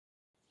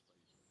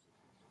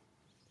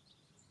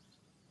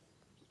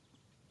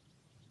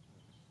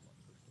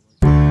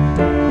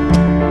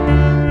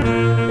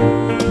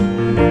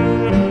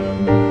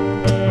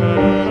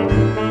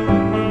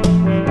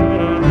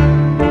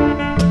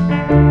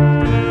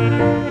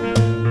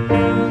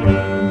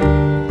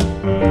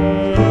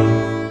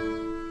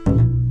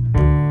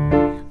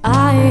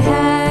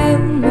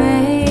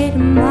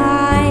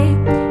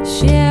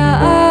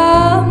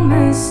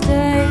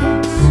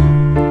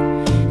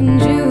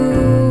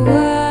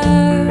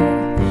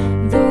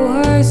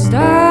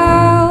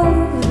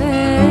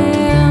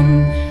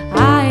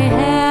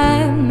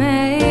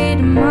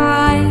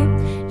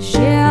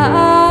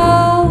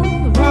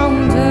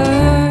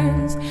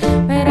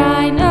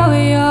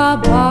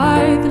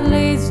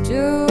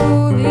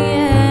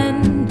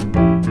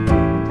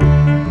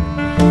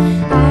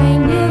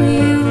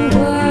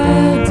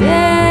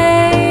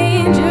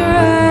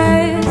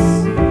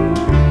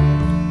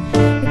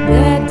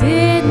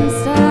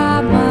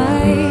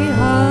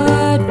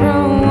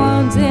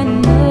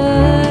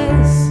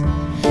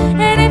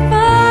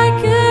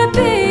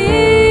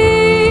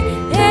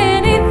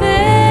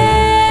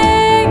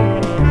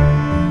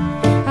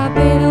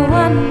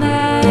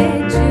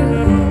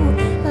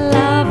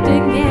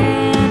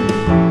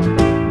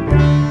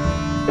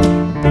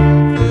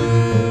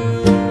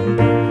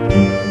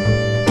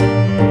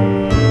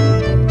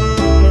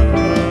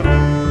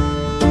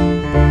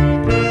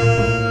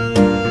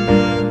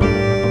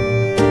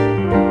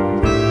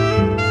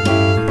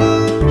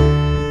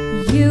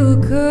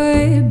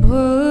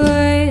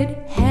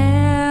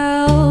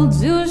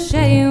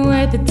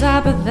the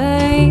type of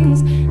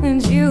things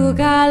that you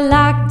got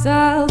locked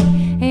up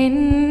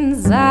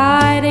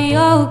inside of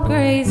your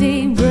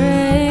crazy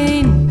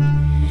brain,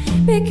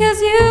 because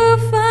you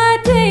fight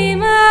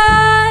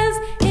demons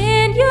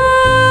in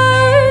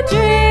your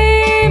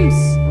dreams.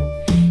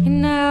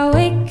 And I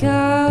wake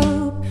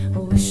up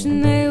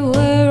wishing they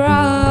were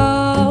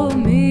all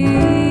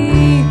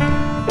me.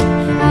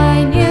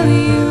 I knew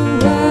you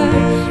were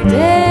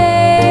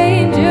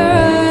dangerous,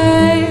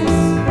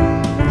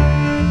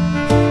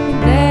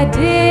 but that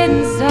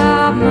didn't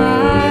stop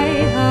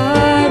my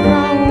heart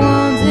from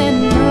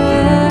wanting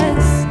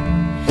us.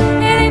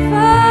 And if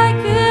I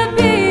could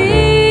be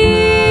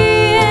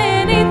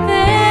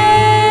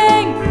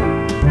anything,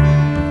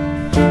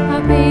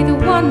 I'd be the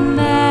one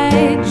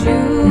that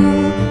you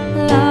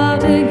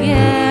loved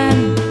again.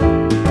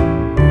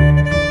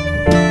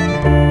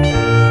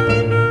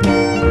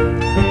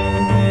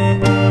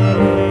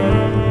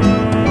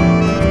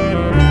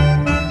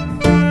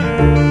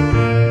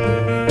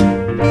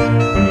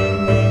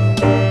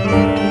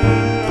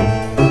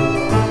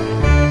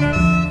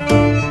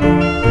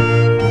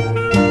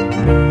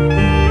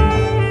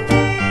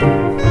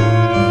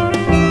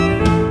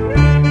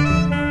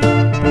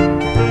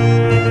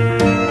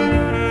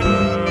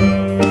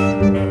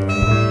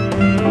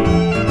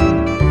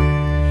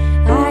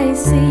 I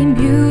see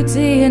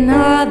beauty in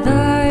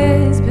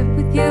others, but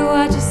with you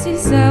I just see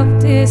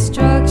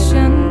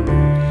self-destruction.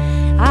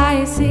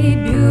 I see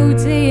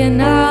beauty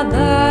in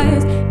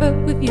others, but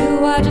with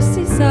you I just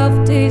see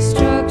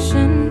self-destruction.